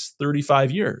the next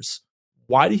 35 years.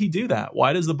 Why did he do that?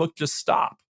 Why does the book just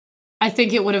stop? I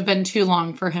think it would have been too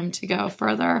long for him to go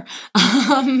further.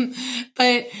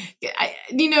 But,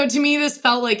 to me, this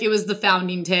felt like it was the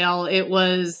founding tale.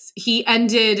 He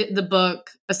ended the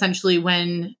book essentially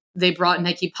when they brought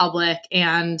Nike public,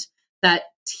 and that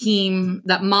team,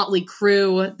 that motley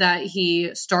crew that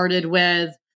he started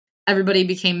with, everybody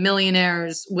became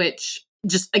millionaires, which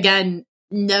just, again,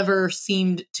 never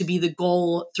seemed to be the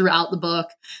goal throughout the book.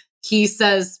 He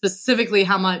says specifically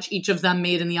how much each of them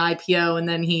made in the IPO, and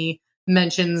then he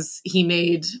mentions he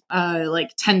made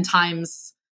like 10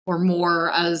 times or more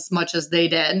as much as they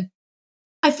did.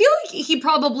 I feel like he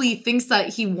probably thinks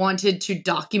that he wanted to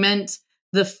document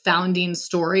the founding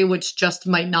story, which just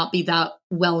might not be that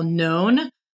well known.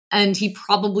 And he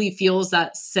probably feels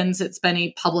that since it's been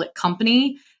a public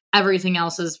company, everything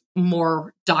else is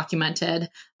more documented.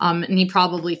 And he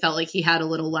probably felt like he had a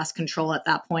little less control at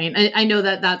that point. I know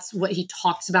that that's what he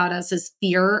talks about as his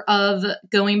fear of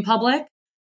going public.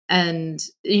 And,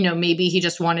 maybe he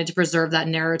just wanted to preserve that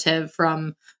narrative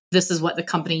from this is what the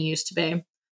company used to be.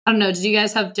 I don't know. Did you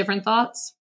guys have different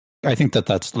thoughts? I think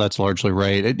that's largely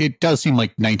right. It does seem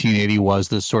like 1980 was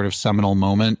this sort of seminal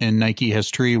moment in Nike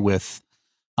history with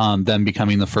them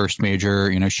becoming the first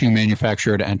major, shoe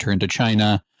manufacturer to enter into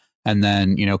China. And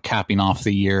then, capping off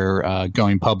the year,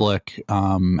 going public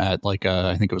at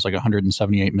I think it was like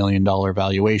 $178 million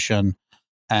valuation.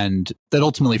 And that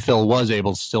ultimately Phil was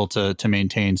able still to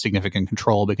maintain significant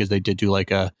control because they did do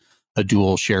like a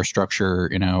dual share structure,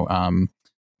 I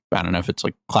don't know if it's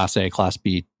like Class A, Class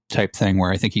B type thing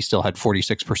where I think he still had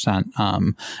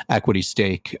 46% equity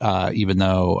stake, even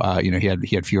though,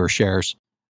 he had fewer shares.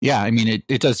 Yeah, I mean,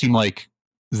 it does seem like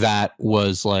that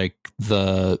was like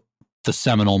the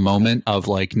seminal moment of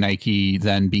like Nike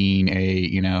then being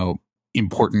a,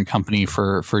 important company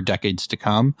for decades to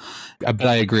come. But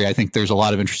I agree. I think there's a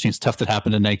lot of interesting stuff that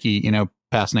happened to Nike,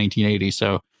 past 1980.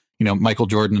 So, Michael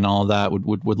Jordan and all of that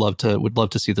would love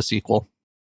to see the sequel.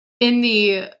 In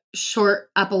the short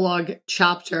epilogue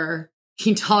chapter,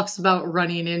 he talks about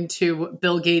running into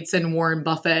Bill Gates and Warren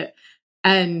Buffett,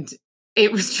 and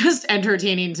it was just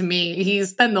entertaining to me. He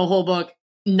spent the whole book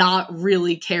not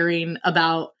really caring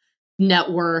about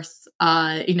net worth,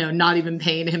 not even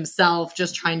paying himself,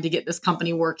 just trying to get this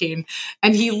company working.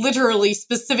 And he literally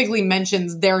specifically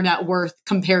mentions their net worth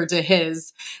compared to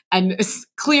his. And it's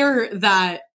clear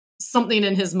that something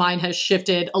in his mind has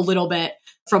shifted a little bit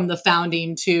from the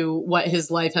founding to what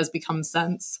his life has become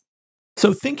since.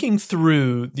 So thinking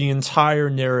through the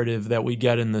entire narrative that we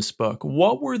get in this book,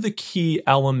 what were the key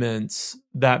elements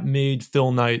that made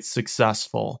Phil Knight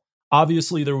successful?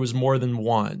 Obviously, there was more than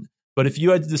one, but if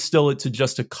you had to distill it to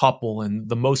just a couple and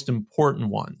the most important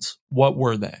ones, what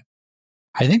were they?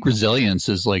 I think resilience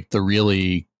is like the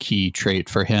really key trait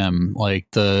for him. Like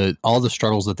all the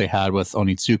struggles that they had with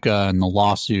Onitsuka and the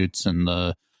lawsuits and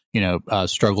the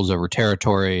struggles over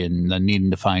territory and then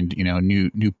needing to find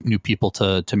new people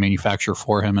to manufacture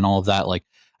for him and all of that. Like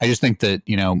I just think that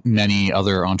many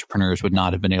other entrepreneurs would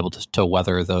not have been able to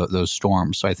weather those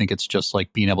storms. So I think it's just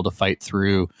like being able to fight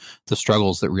through the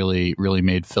struggles that really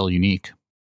made Phil unique.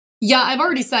 Yeah, I've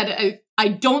already said I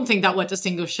don't think that what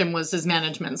distinguished him was his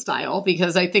management style,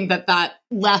 because I think that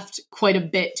left quite a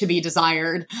bit to be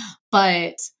desired.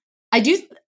 But I do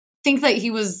think that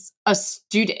he was a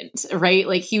student, right?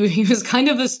 Like he was kind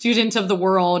of a student of the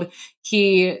world.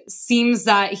 He seems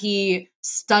that he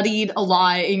studied a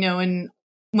lot, and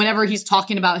whenever he's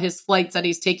talking about his flights that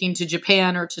he's taking to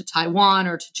Japan or to Taiwan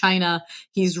or to China,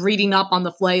 he's reading up on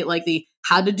the flight, like the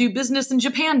How to Do Business in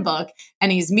Japan book.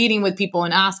 And he's meeting with people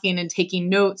and asking and taking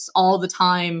notes all the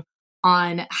time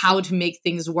on how to make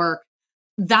things work.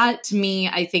 That to me,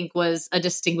 I think, was a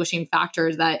distinguishing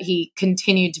factor, that he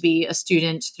continued to be a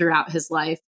student throughout his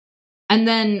life. And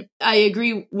then I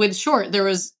agree with Short. There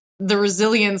was the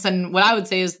resilience and what I would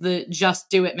say is the just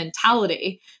do it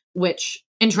mentality, which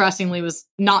interestingly was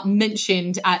not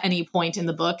mentioned at any point in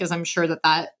the book, as I'm sure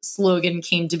that slogan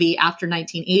came to be after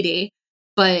 1980.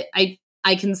 But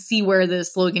I can see where the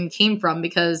slogan came from,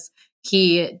 because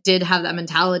he did have that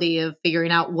mentality of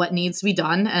figuring out what needs to be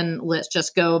done and let's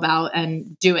just go about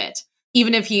and do it.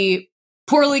 Even if he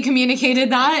poorly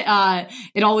communicated that,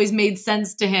 it always made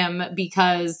sense to him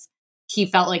because he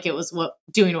felt like it was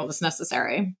doing what was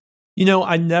necessary.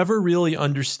 I never really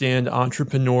understand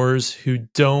entrepreneurs who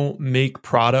don't make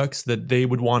products that they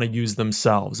would want to use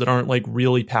themselves, that aren't like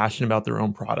really passionate about their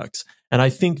own products. And I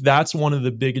think that's one of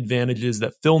the big advantages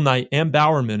that Phil Knight and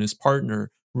Bowerman, his partner,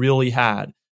 really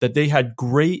had, that they had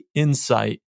great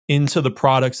insight into the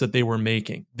products that they were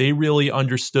making. They really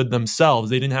understood themselves.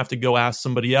 They didn't have to go ask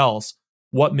somebody else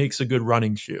what makes a good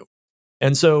running shoe.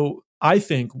 And so I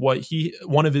think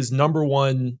one of his number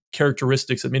one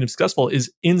characteristics that made him successful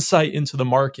is insight into the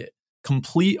market,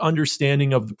 complete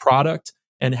understanding of the product,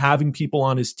 and having people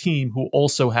on his team who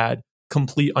also had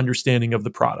complete understanding of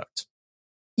the product.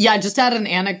 Yeah, just to add an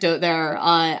anecdote there.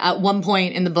 At one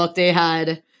point in the book, they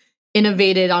had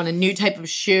innovated on a new type of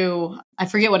shoe. I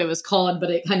forget what it was called, but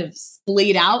it kind of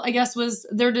splayed out, I guess was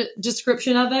their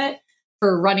description of it,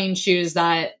 for running shoes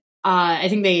that I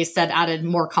think they said added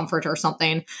more comfort or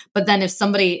something. But then if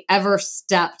somebody ever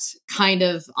stepped kind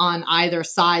of on either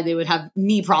side, they would have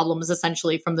knee problems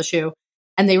essentially from the shoe.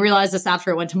 And they realized this after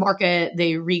it went to market.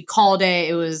 They recalled it.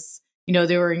 It was,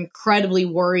 they were incredibly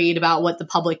worried about what the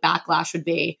public backlash would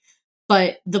be.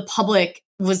 But the public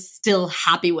was still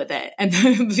happy with it.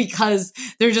 And because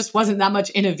there just wasn't that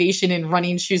much innovation in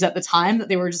running shoes at the time, that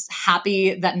they were just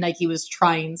happy that Nike was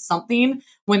trying something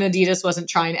when Adidas wasn't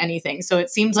trying anything. So it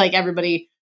seems like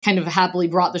everybody kind of happily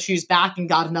brought the shoes back and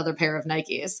got another pair of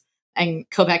Nikes. And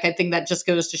Kopeck, I think that just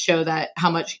goes to show that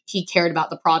how much he cared about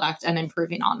the product and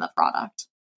improving on the product.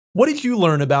 What did you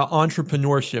learn about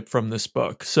entrepreneurship from this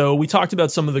book? So we talked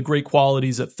about some of the great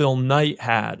qualities that Phil Knight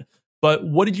had, but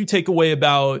what did you take away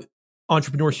about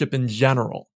entrepreneurship in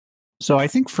general? So I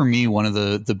think for me, one of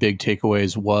the big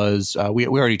takeaways was, we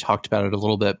already talked about it a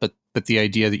little bit, but the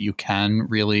idea that you can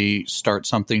really start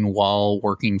something while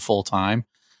working full time.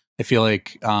 I feel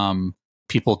like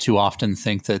people too often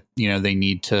think that, they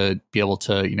need to be able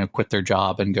to, quit their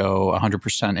job and go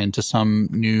 100% into some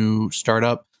new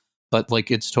startup. But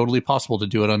like, it's totally possible to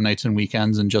do it on nights and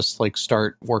weekends and just like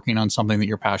start working on something that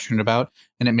you're passionate about.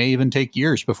 And it may even take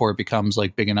years before it becomes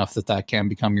like big enough that can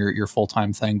become your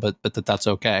full-time thing, but that's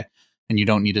okay. And you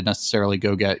don't need to necessarily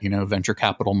go get, venture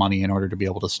capital money in order to be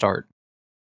able to start.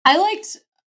 I liked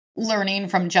learning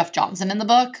from Jeff Johnson in the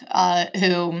book,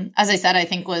 who, as I said, I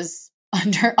think was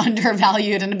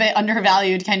undervalued and a bit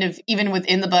undervalued kind of even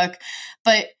within the book.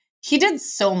 But he did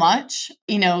so much.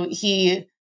 He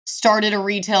started a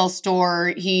retail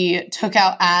store. He took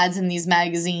out ads in these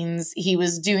magazines. He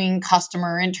was doing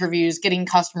customer interviews, getting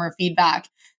customer feedback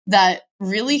that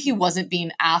really he wasn't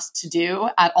being asked to do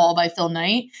at all by Phil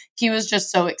Knight. He was just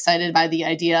so excited by the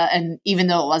idea. And even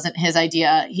though it wasn't his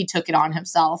idea, he took it on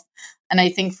himself. And I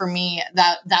think for me,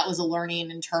 that was a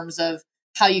learning in terms of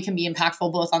how you can be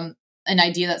impactful both on an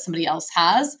idea that somebody else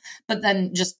has, but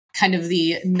then just kind of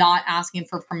the not asking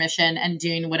for permission and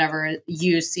doing whatever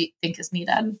you think is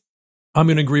needed. I'm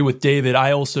going to agree with David.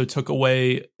 I also took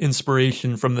away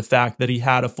inspiration from the fact that he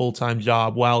had a full-time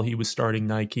job while he was starting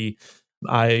Nike.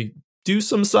 I do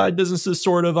some side businesses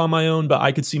sort of on my own, but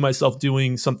I could see myself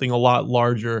doing something a lot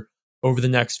larger over the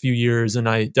next few years, and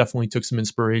I definitely took some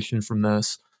inspiration from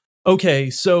this. Okay,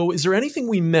 so is there anything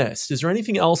we missed? Is there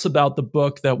anything else about the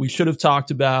book that we should have talked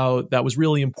about that was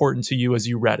really important to you as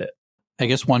you read it? I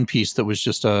guess one piece that was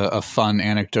just a fun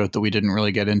anecdote that we didn't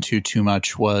really get into too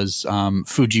much was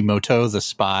Fujimoto, the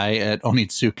spy at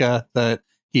Onitsuka that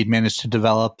he'd managed to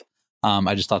develop.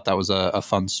 I just thought that was a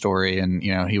fun story. And,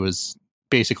 he was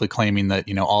basically claiming that,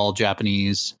 all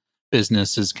Japanese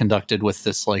business is conducted with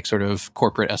this like sort of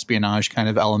corporate espionage kind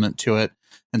of element to it.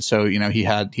 And so, he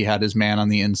had his man on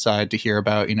the inside to hear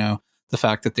about, the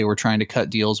fact that they were trying to cut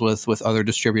deals with other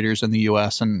distributors in the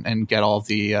U.S. and get all of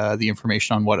the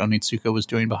information on what Onitsuka was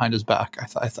doing behind his back.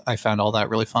 I found all that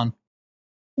really fun.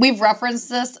 We've referenced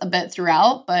this a bit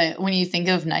throughout, but when you think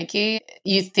of Nike,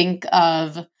 you think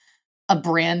of a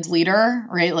brand leader,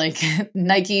 right? Like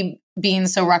Nike being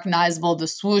so recognizable, the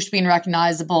swoosh being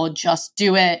recognizable, just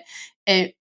do it.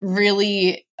 It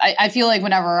really, I feel like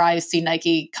whenever I see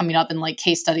Nike coming up in like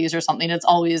case studies or something, it's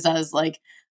always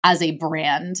as a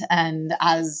brand and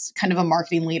as kind of a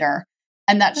marketing leader.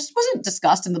 And that just wasn't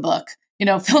discussed in the book.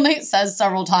 Phil Knight says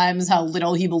several times how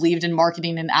little he believed in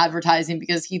marketing and advertising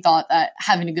because he thought that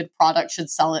having a good product should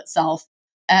sell itself.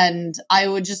 And I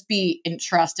would just be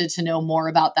interested to know more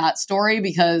about that story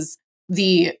because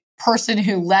the person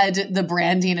who led the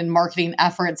branding and marketing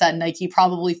efforts at Nike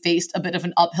probably faced a bit of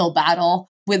an uphill battle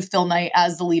with Phil Knight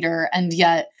as the leader. And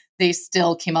yet they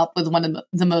still came up with one of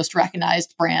the most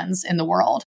recognized brands in the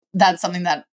world. That's something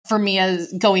that for me,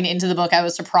 as going into the book, I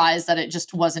was surprised that it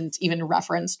just wasn't even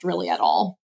referenced really at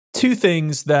all. Two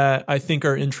things that I think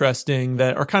are interesting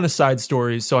that are kind of side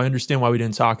stories, so I understand why we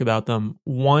didn't talk about them.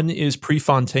 One is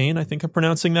Prefontaine, I think I'm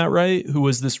pronouncing that right, who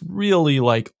was this really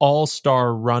like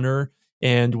all-star runner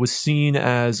and was seen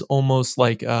as almost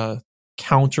like a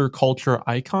counterculture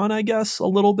icon, I guess, a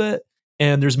little bit.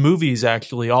 And there's movies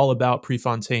actually all about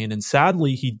Prefontaine. And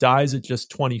sadly, he dies at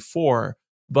just 24.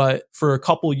 But for a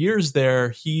couple years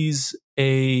there, he's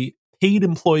a paid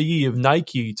employee of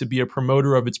Nike to be a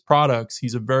promoter of its products.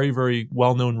 He's a very, very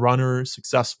well-known runner,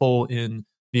 successful in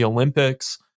the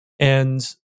Olympics. And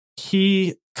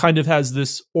he kind of has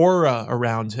this aura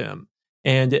around him.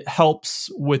 And it helps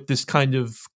with this kind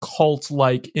of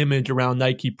cult-like image around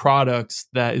Nike products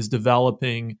that is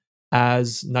developing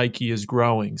as Nike is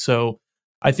growing. So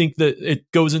I think that it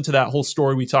goes into that whole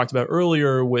story we talked about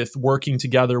earlier with working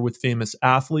together with famous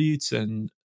athletes.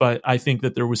 But I think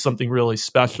that there was something really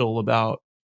special about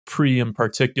Pre in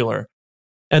particular.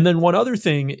 And then one other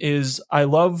thing is I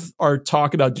love our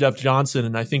talk about Jeff Johnson.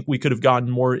 And I think we could have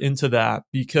gotten more into that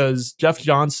because Jeff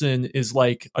Johnson is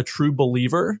like a true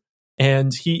believer.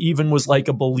 And he even was like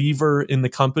a believer in the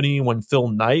company when Phil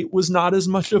Knight was not as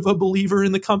much of a believer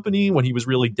in the company, when he was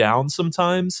really down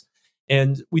sometimes.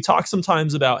 And we talk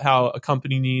sometimes about how a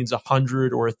company needs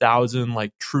 100 or 1,000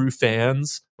 like true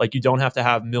fans. Like you don't have to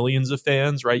have millions of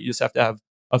fans, right? You just have to have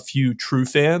a few true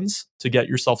fans to get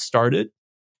yourself started.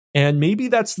 And maybe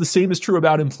that's the same is true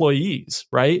about employees,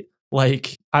 right?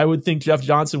 Like I would think Jeff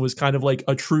Johnson was kind of like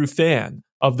a true fan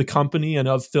of the company and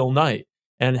of Phil Knight.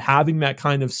 And having that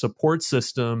kind of support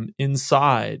system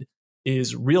inside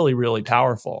is really, really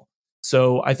powerful.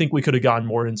 So I think we could have gone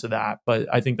more into that, but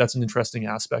I think that's an interesting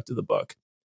aspect of the book.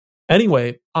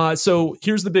 Anyway, so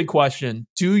here's the big question.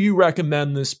 Do you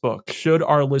recommend this book? Should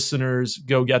our listeners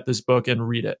go get this book and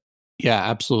read it? Yeah,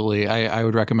 absolutely. I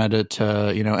would recommend it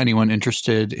to, anyone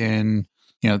interested in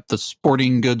the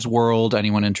sporting goods world,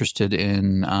 anyone interested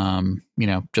in,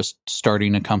 just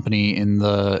starting a company in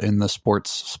the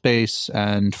sports space,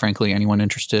 and frankly, anyone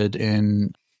interested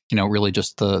in, really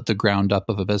just the ground up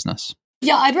of a business.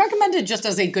 Yeah, I'd recommend it just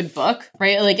as a good book,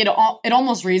 right? Like it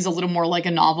almost reads a little more like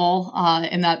a novel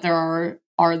in that there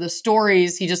are the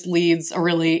stories. He just leads a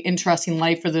really interesting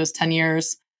life for those 10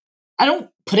 years. I don't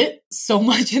put it so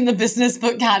much in the business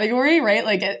book category, right?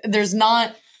 Like there's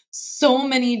not so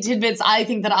many tidbits I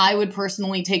think that I would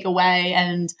personally take away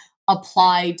and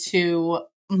apply to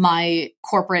my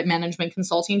corporate management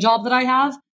consulting job that I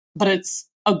have, but it's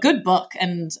a good book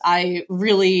and I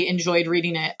really enjoyed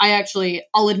reading it.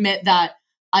 I'll admit that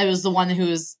I was the one who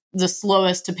was the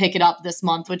slowest to pick it up this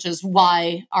month, which is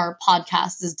why our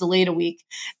podcast is delayed a week.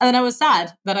 And then I was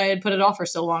sad that I had put it off for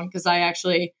so long because I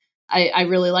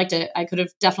really liked it. I could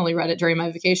have definitely read it during my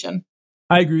vacation.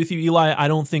 I agree with you, Eli. I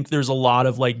don't think there's a lot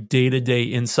of like day-to-day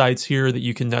insights here that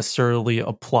you can necessarily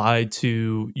apply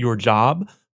to your job,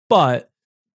 but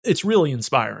it's really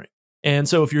inspiring. And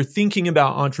so if you're thinking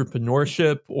about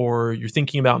entrepreneurship or you're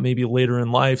thinking about maybe later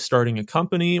in life starting a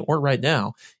company or right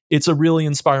now, it's a really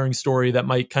inspiring story that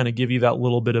might kind of give you that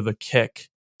little bit of a kick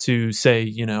to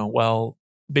say, well,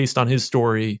 based on his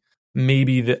story,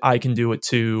 maybe that I can do it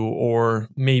too, or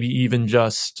maybe even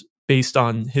just based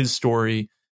on his story,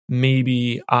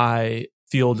 maybe I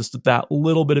feel just that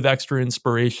little bit of extra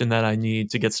inspiration that I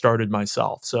need to get started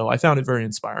myself. So I found it very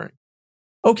inspiring.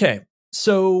 Okay,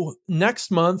 so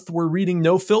next month we're reading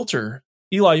No Filter.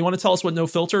 Eli, you want to tell us what No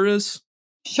Filter is?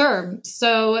 Sure.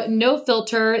 So No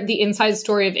Filter, The Inside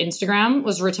Story of Instagram,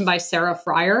 was written by Sarah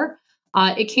Friar.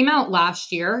 It came out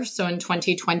last year, so in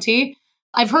 2020.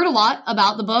 I've heard a lot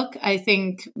about the book. I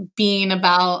think being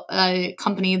about a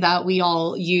company that we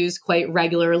all use quite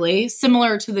regularly,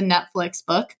 similar to the Netflix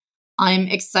book, I'm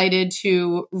excited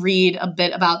to read a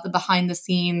bit about the behind the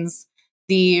scenes,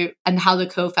 and how the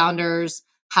co-founders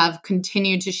have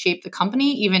continued to shape the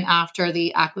company even after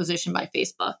the acquisition by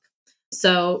Facebook.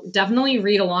 So definitely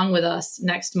read along with us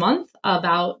next month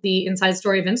about the inside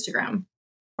story of Instagram.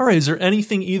 All right. Is there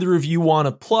anything either of you want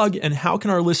to plug, and how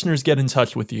can our listeners get in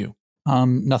touch with you?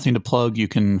 Nothing to plug. You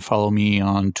can follow me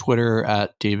on Twitter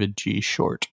at David G.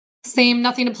 Short. Same,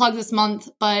 nothing to plug this month,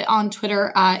 but on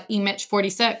Twitter at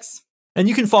emitch46. And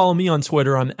you can follow me on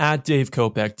Twitter. I'm at Dave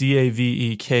Kopec,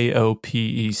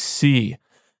 DAVEKOPEC.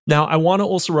 Now, I want to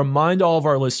also remind all of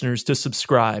our listeners to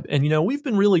subscribe. And, we've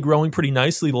been really growing pretty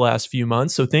nicely the last few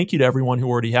months. So thank you to everyone who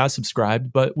already has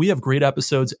subscribed. But we have great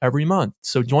episodes every month.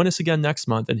 So join us again next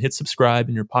month and hit subscribe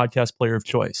in your podcast player of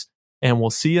choice. And we'll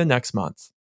see you next month.